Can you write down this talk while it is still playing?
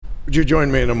Would you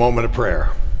join me in a moment of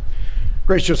prayer?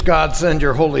 Gracious God, send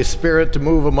your Holy Spirit to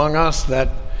move among us, that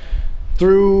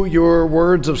through your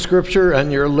words of Scripture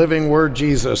and your living word,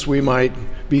 Jesus, we might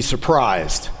be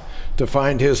surprised to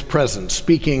find his presence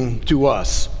speaking to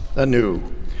us anew.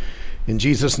 In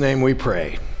Jesus' name we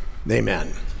pray.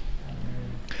 Amen.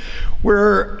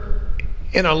 We're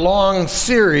in a long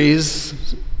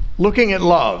series looking at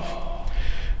love.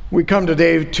 We come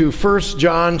today to 1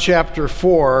 John chapter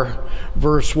 4,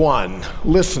 verse 1.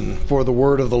 Listen for the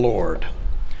word of the Lord.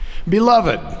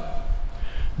 Beloved,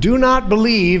 do not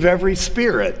believe every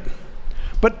spirit,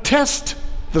 but test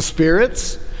the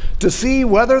spirits to see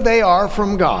whether they are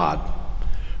from God.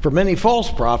 For many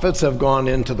false prophets have gone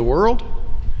into the world.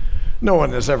 No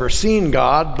one has ever seen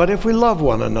God, but if we love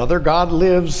one another, God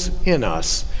lives in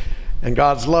us, and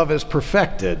God's love is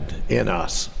perfected in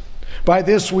us. By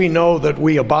this we know that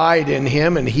we abide in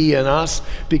him and he in us,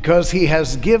 because he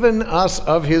has given us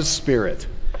of his Spirit.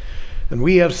 And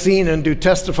we have seen and do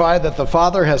testify that the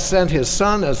Father has sent his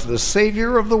Son as the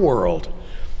Savior of the world.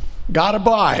 God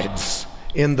abides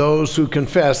in those who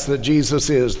confess that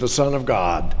Jesus is the Son of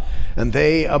God, and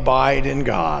they abide in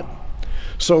God.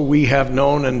 So we have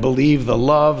known and believed the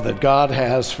love that God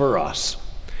has for us.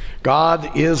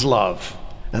 God is love,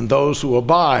 and those who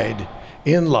abide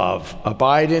in love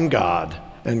abide in God,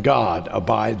 and God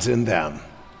abides in them.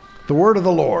 The word of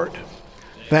the Lord.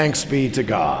 Thanks be to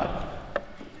God.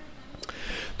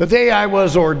 The day I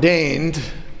was ordained,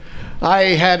 I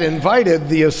had invited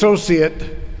the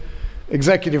associate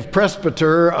executive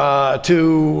presbyter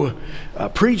to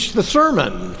preach the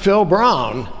sermon, Phil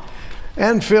Brown.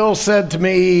 And Phil said to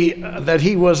me that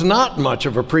he was not much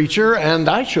of a preacher and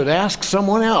I should ask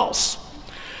someone else.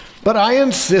 But I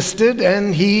insisted,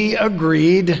 and he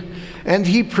agreed, and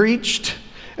he preached,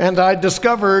 and I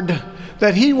discovered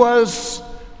that he was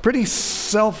pretty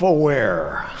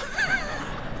self-aware.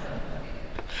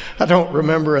 I don't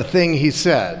remember a thing he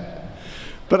said,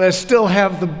 but I still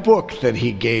have the book that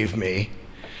he gave me,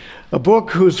 a book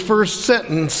whose first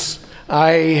sentence I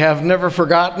have never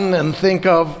forgotten and think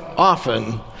of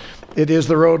often. It is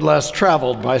The Road Less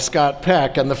Traveled by Scott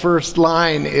Peck, and the first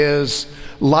line is,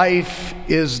 "Life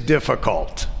is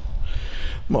difficult."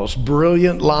 Most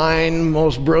brilliant line,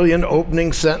 most brilliant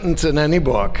opening sentence in any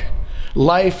book.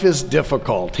 Life is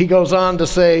difficult. He goes on to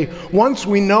say, once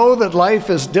we know that life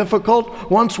is difficult,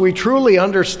 once we truly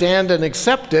understand and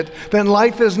accept it, then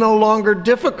life is no longer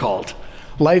difficult.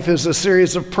 Life is a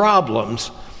series of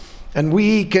problems, and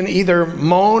we can either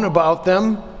moan about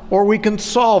them or we can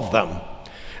solve them.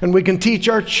 And we can teach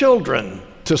our children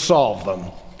to solve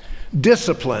them.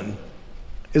 Discipline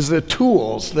is the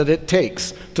tools that it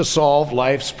takes to solve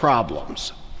life's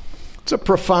problems. It's a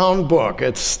profound book.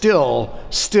 It's still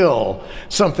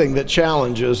something that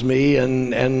challenges me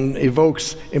and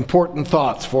evokes important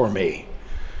thoughts for me.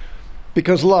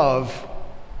 Because love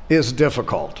is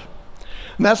difficult.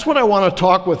 And that's what I want to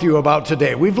talk with you about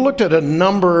today. We've looked at a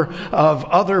number of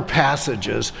other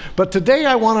passages, but today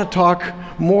I want to talk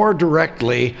more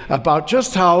directly about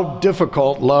just how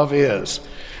difficult love is,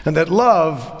 and that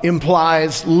love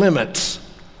implies limits.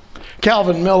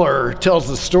 Calvin Miller tells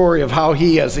the story of how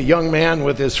he, as a young man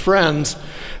with his friends,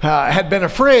 had been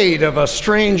afraid of a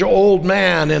strange old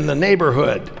man in the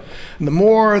neighborhood. And the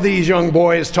more these young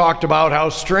boys talked about how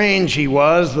strange he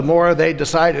was, the more they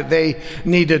decided they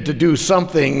needed to do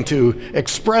something to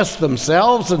express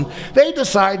themselves, and they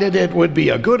decided it would be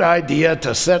a good idea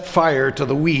to set fire to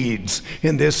the weeds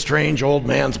in this strange old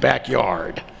man's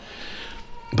backyard.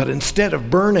 But instead of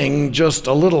burning just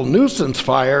a little nuisance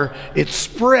fire, it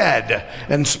spread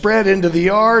into the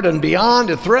yard and beyond.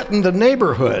 It threatened the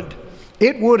neighborhood.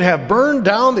 It would have burned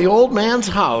down the old man's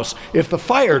house if the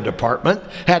fire department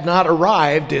had not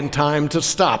arrived in time to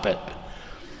stop it.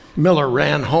 Miller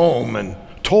ran home and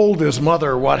told his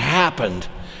mother what happened.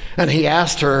 And he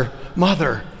asked her,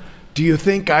 "Mother, do you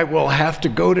think I will have to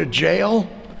go to jail?"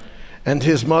 And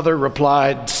his mother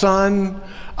replied, "Son,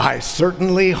 I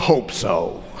certainly hope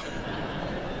so."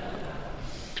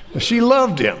 She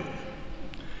loved him.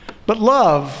 But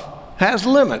love has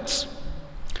limits.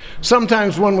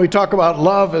 Sometimes when we talk about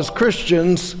love as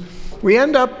Christians, we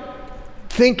end up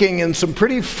thinking in some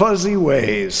pretty fuzzy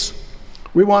ways.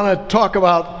 We want to talk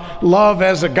about love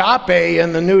as agape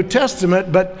in the New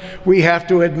Testament, but we have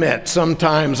to admit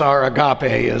sometimes our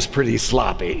agape is pretty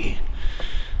sloppy.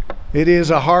 It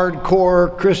is a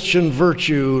hardcore Christian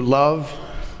virtue, love,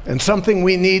 and something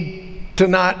we need to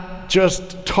not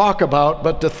just talk about,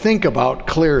 but to think about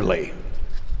clearly.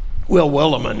 Will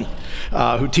Willimon,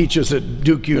 who teaches at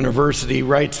Duke University,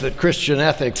 writes that Christian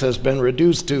ethics has been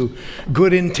reduced to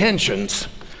good intentions.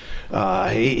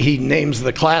 He names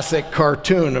the classic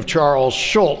cartoon of Charles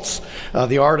Schulz,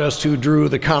 the artist who drew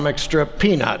the comic strip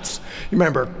Peanuts. You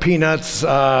remember Peanuts,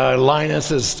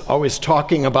 Linus is always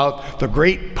talking about the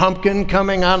great pumpkin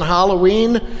coming on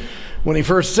Halloween. When he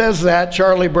first says that,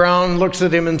 Charlie Brown looks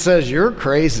at him and says, "You're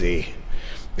crazy."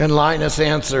 And Linus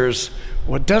answers,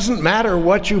 "Well, it doesn't matter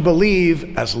what you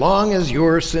believe as long as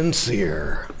you're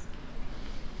sincere."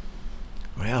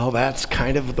 Well, that's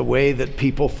kind of the way that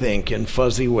people think in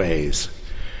fuzzy ways.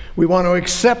 We want to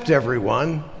accept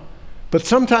everyone, but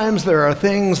sometimes there are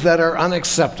things that are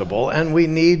unacceptable, and we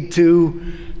need to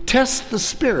test the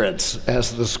spirits,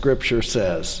 as the scripture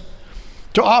says,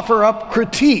 to offer up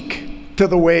critique to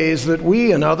the ways that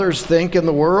we and others think in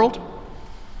the world.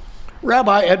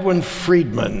 Rabbi Edwin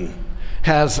Friedman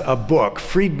has a book,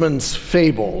 Friedman's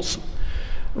Fables.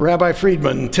 Rabbi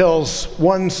Friedman tells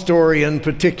one story in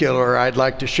particular I'd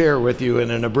like to share with you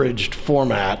in an abridged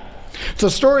format. It's a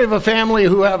story of a family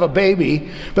who have a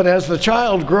baby, but as the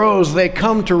child grows, they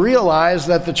come to realize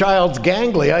that the child's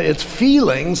ganglia, its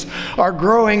feelings, are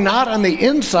growing not on the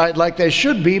inside like they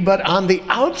should be, but on the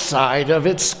outside of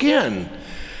its skin.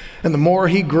 And the more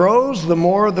he grows, the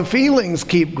more the feelings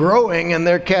keep growing, and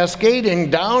they're cascading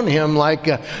down him like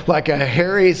a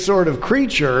hairy sort of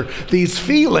creature, these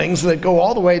feelings that go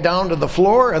all the way down to the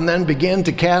floor and then begin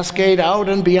to cascade out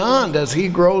and beyond as he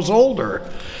grows older.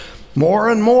 More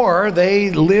and more,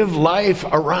 they live life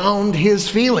around his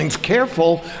feelings,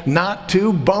 careful not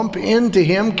to bump into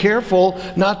him, careful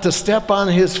not to step on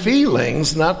his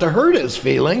feelings, not to hurt his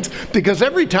feelings, because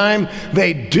every time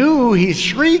they do, he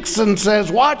shrieks and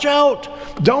says, "Watch out,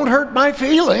 don't hurt my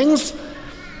feelings."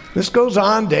 This goes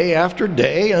on day after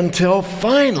day until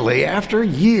finally, after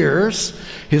years,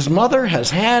 his mother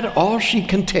has had all she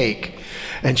can take,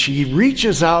 and she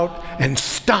reaches out and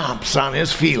stomps on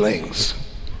his feelings.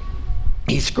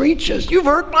 He screeches, "You've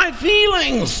hurt my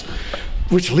feelings,"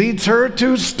 which leads her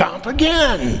to stomp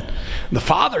again. The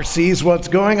father sees what's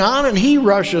going on, and he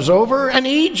rushes over and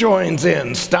he joins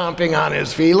in, stomping on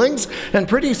his feelings. And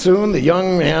pretty soon the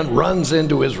young man runs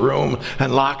into his room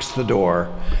and locks the door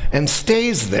and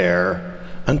stays there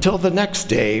until the next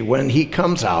day when he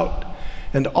comes out,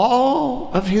 and all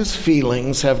of his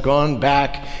feelings have gone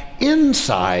back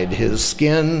inside his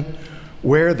skin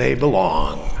where they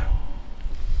belong.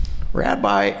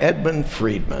 Rabbi Edmund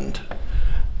Friedman,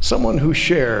 someone who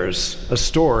shares a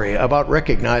story about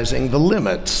recognizing the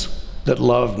limits that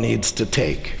love needs to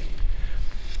take.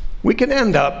 We can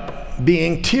end up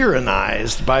being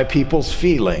tyrannized by people's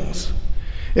feelings.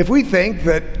 If we think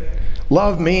that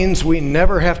love means we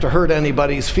never have to hurt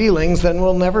anybody's feelings, then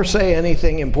we'll never say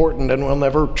anything important and we'll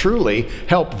never truly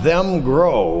help them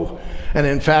grow. And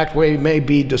in fact, we may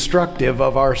be destructive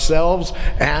of ourselves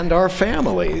and our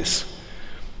families.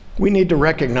 We need to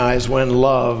recognize when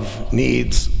love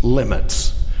needs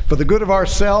limits. For the good of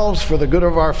ourselves, for the good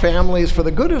of our families, for the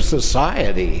good of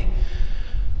society.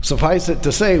 Suffice it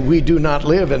to say, we do not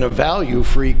live in a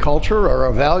value-free culture or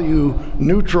a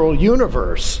value-neutral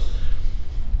universe.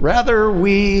 Rather,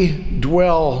 we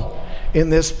dwell in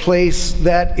this place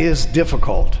that is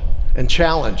difficult and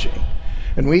challenging,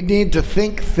 and we need to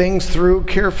think things through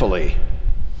carefully.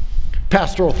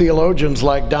 Pastoral theologians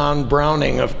like Don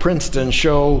Browning of Princeton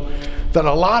show that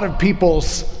a lot of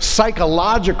people's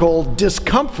psychological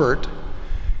discomfort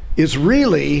is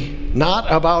really not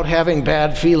about having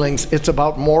bad feelings, it's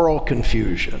about moral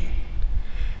confusion.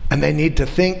 And they need to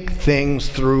think things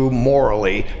through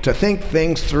morally, to think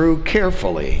things through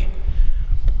carefully.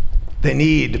 They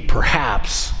need,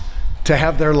 perhaps, to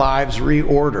have their lives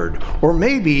reordered. Or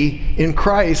maybe in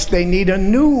Christ they need a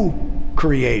new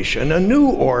creation, a new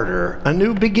order, a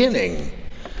new beginning.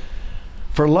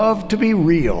 For love to be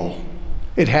real,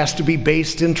 it has to be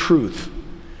based in truth.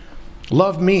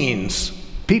 Love means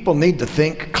people need to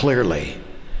think clearly,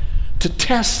 to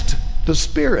test the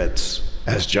spirits,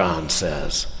 as John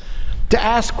says, to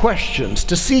ask questions,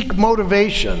 to seek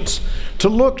motivations, to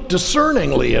look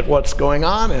discerningly at what's going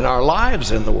on in our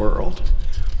lives in the world.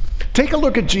 Take a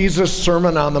look at Jesus'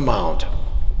 Sermon on the Mount.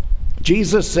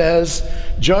 Jesus says,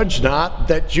 "Judge not,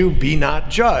 that you be not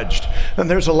judged." And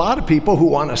there's a lot of people who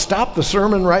want to stop the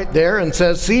sermon right there and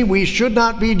says, "See, we should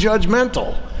not be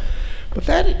judgmental." But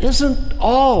that isn't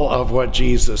all of what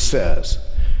Jesus says.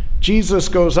 Jesus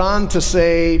goes on to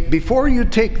say, before you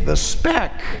take the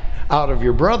speck out of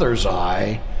your brother's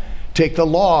eye, take the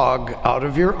log out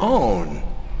of your own.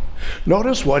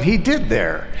 Notice what he did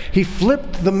there. He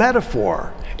flipped the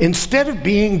metaphor. Instead of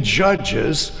being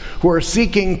judges who are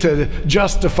seeking to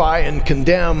justify and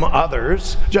condemn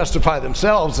others, justify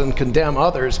themselves and condemn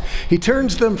others, he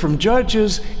turns them from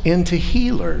judges into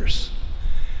healers.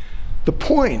 The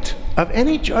point of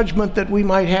any judgment that we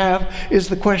might have is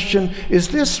the question, is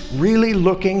this really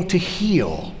looking to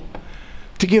heal,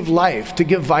 to give life, to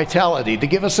give vitality, to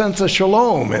give a sense of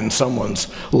shalom in someone's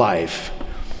life?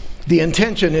 The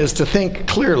intention is to think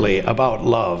clearly about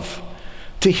love,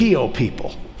 to heal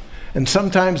people. And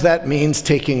sometimes that means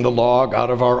taking the log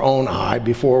out of our own eye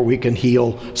before we can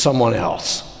heal someone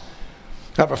else.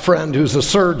 I have a friend who's a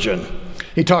surgeon.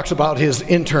 He talks about his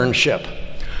internship.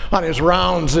 On his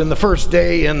rounds in the first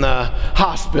day in the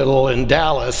hospital in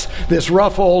Dallas, this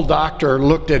rough old doctor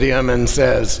looked at him and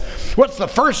says, "What's the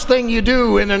first thing you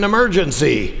do in an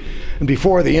emergency?" And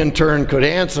before the intern could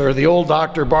answer, the old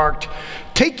doctor barked,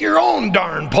 "Take your own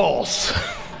darn pulse."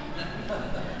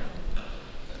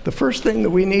 The first thing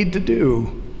that we need to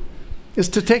do is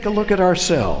to take a look at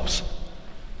ourselves,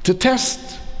 to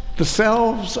test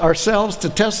ourselves, to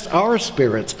test our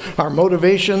spirits, our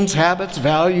motivations, habits,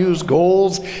 values,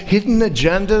 goals, hidden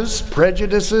agendas,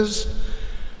 prejudices,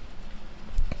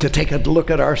 to take a look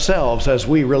at ourselves as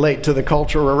we relate to the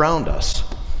culture around us.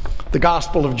 The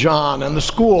Gospel of John and the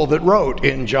school that wrote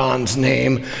in John's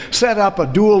name set up a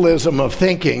dualism of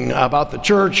thinking about the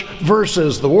church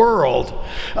versus the world.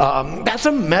 That's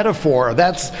a metaphor.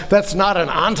 That's not an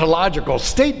ontological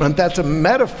statement. That's a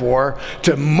metaphor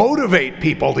to motivate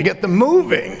people, to get them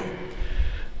moving.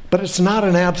 But it's not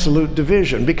an absolute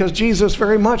division, because Jesus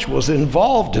very much was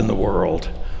involved in the world.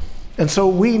 And so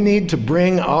we need to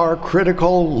bring our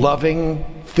critical, loving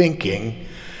thinking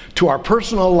to our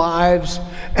personal lives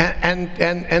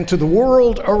and to the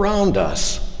world around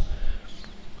us.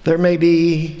 There may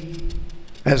be,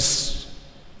 as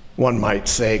one might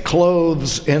say,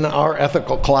 clothes in our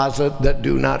ethical closet that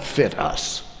do not fit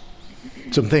us.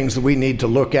 Some things that we need to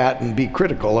look at and be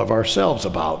critical of ourselves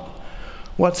about.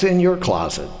 What's in your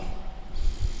closet?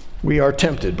 We are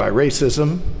tempted by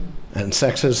racism and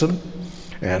sexism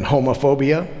and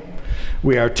homophobia.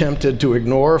 We are tempted to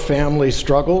ignore family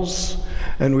struggles,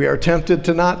 and we are tempted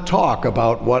to not talk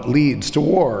about what leads to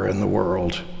war in the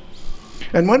world.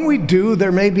 And when we do,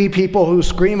 there may be people who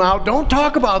scream out, "Don't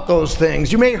talk about those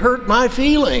things. You may hurt my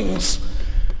feelings."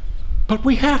 But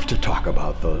we have to talk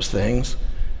about those things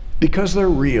because they're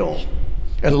real.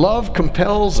 And love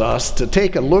compels us to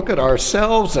take a look at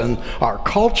ourselves and our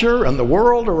culture and the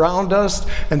world around us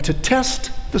and to test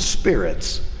the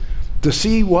spirits, to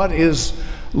see what is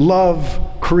love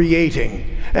creating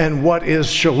and what is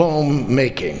shalom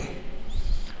making.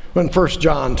 When 1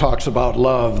 John talks about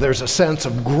love, there's a sense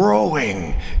of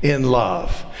growing in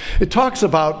love. It talks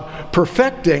about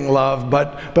perfecting love,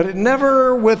 but it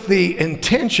never with the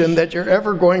intention that you're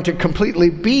ever going to completely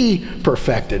be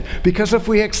perfected. Because if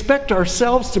we expect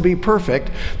ourselves to be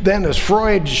perfect, then as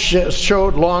Freud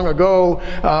showed long ago,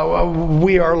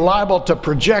 we are liable to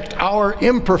project our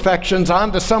imperfections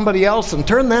onto somebody else and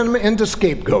turn them into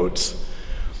scapegoats.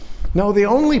 No, the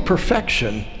only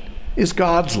perfection is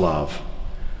God's love.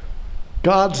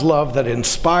 God's love that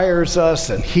inspires us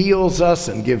and heals us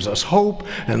and gives us hope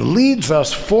and leads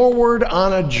us forward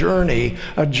on a journey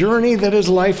that is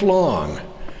lifelong.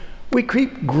 We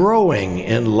keep growing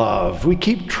in love. We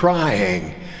keep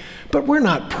trying, but we're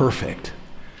not perfect.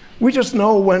 We just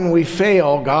know when we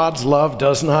fail, God's love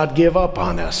does not give up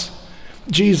on us.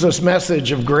 Jesus'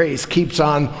 message of grace keeps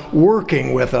on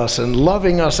working with us and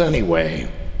loving us anyway.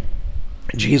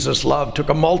 Jesus' love took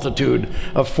a multitude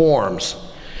of forms.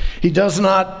 He does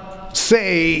not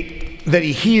say that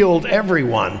he healed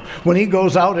everyone. When he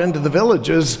goes out into the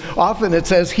villages, often it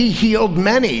says he healed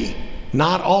many,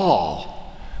 not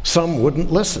all. Some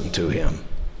wouldn't listen to him.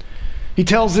 He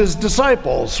tells his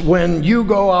disciples, when you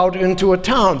go out into a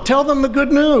town, tell them the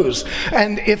good news.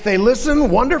 And if they listen,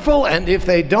 wonderful. And if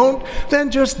they don't, then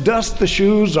just dust the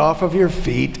shoes off of your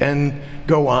feet and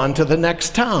go on to the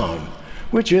next town,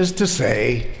 which is to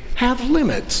say, have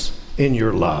limits in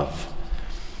your love.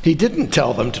 He didn't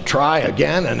tell them to try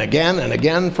again and again and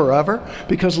again forever,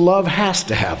 because love has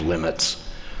to have limits.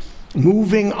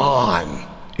 Moving on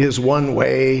is one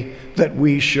way that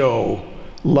we show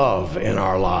love in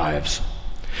our lives.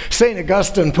 St.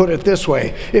 Augustine put it this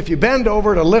way: if you bend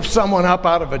over to lift someone up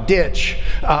out of a ditch,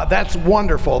 that's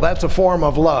wonderful. That's a form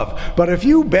of love. But if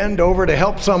you bend over to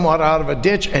help someone out of a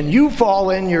ditch and you fall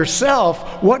in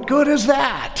yourself, what good is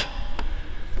that?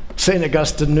 St.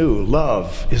 Augustine knew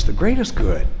love is the greatest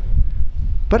good,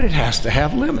 but it has to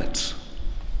have limits.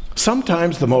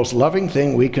 Sometimes the most loving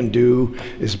thing we can do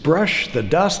is brush the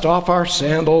dust off our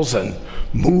sandals and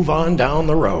move on down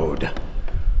the road.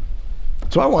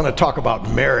 So I want to talk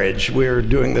about marriage. We're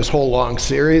doing this whole long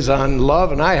series on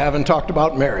love, and I haven't talked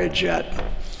about marriage yet.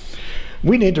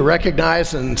 We need to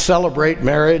recognize and celebrate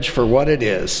marriage for what it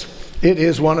is. It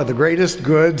is one of the greatest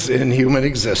goods in human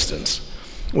existence.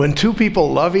 When two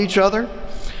people love each other,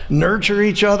 nurture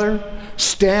each other,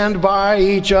 stand by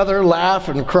each other, laugh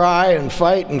and cry and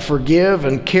fight and forgive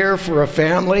and care for a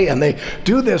family, and they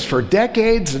do this for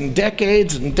decades and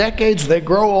decades and decades, they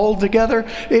grow old together,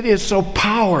 it is so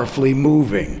powerfully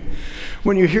moving.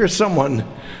 When you hear someone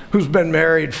who's been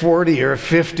married 40 or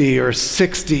 50 or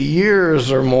 60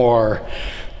 years or more,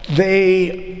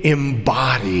 they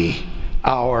embody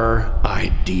our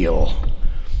ideal.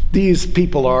 These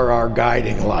people are our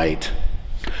guiding light.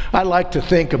 I like to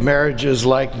think of marriages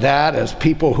like that as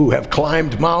people who have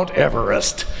climbed Mount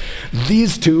Everest.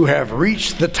 These two have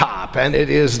reached the top, and it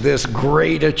is this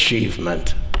great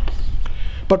achievement.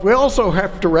 But we also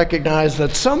have to recognize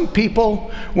that some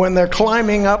people, when they're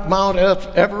climbing up Mount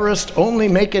Everest, only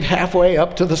make it halfway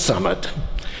up to the summit.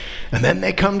 And then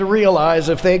they come to realize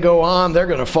if they go on, they're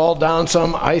going to fall down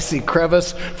some icy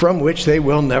crevice from which they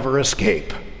will never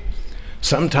escape.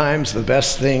 Sometimes the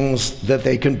best things that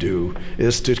they can do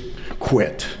is to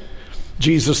quit.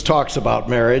 Jesus talks about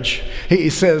marriage. He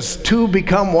says, two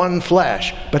become one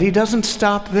flesh, but he doesn't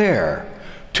stop there.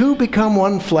 Two become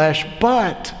one flesh,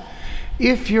 but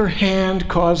if your hand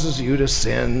causes you to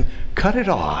sin, cut it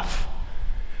off,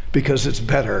 because it's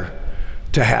better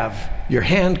to have your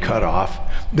hand cut off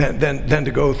than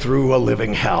to go through a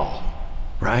living hell,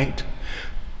 right?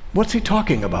 What's he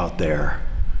talking about there?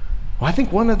 Well, I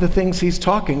think one of the things he's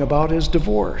talking about is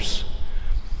divorce.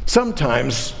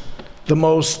 Sometimes the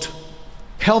most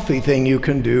healthy thing you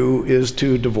can do is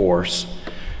to divorce,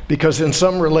 because in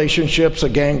some relationships a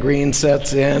gangrene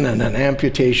sets in and an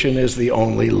amputation is the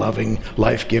only loving,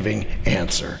 life-giving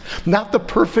answer. Not the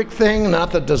perfect thing,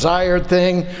 not the desired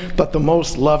thing, but the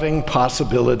most loving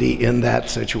possibility in that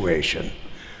situation.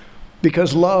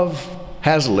 Because love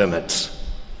has limits.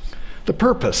 The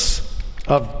purpose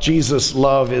of Jesus'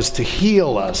 love is to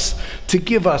heal us, to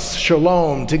give us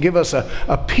shalom, to give us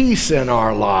a peace in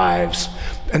our lives.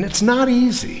 And it's not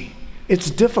easy. It's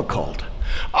difficult.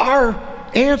 Our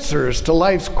answers to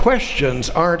life's questions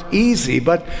aren't easy,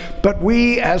 but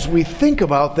we, as we think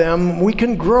about them, we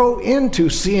can grow into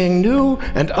seeing new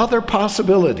and other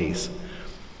possibilities.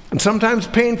 And sometimes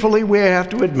painfully we have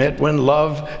to admit when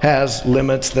love has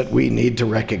limits that we need to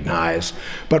recognize.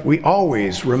 But we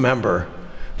always remember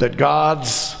that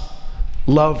God's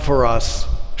love for us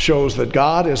shows that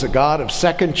God is a God of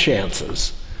second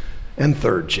chances and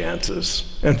third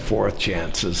chances and fourth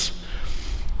chances.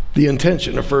 The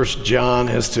intention of 1 John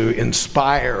is to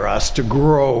inspire us to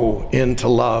grow into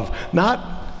love,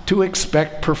 not to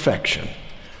expect perfection.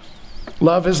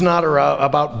 Love is not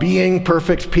about being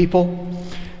perfect people.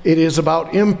 It is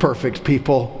about imperfect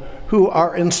people who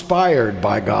are inspired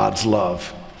by God's love,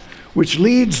 which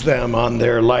leads them on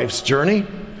their life's journey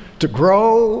to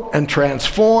grow and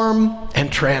transform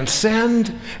and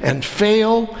transcend and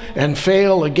fail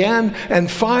again, and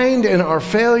find in our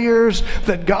failures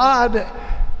that God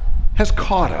has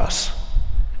caught us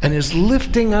and is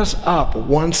lifting us up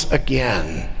once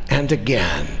again and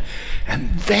again. And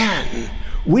then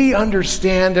we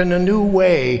understand in a new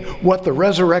way what the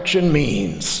resurrection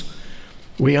means.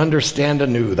 We understand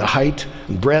anew the height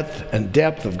and breadth and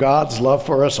depth of God's love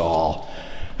for us all.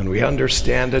 And we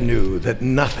understand anew that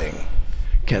nothing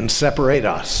can separate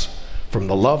us from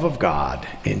the love of God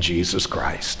in Jesus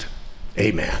Christ.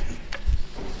 Amen.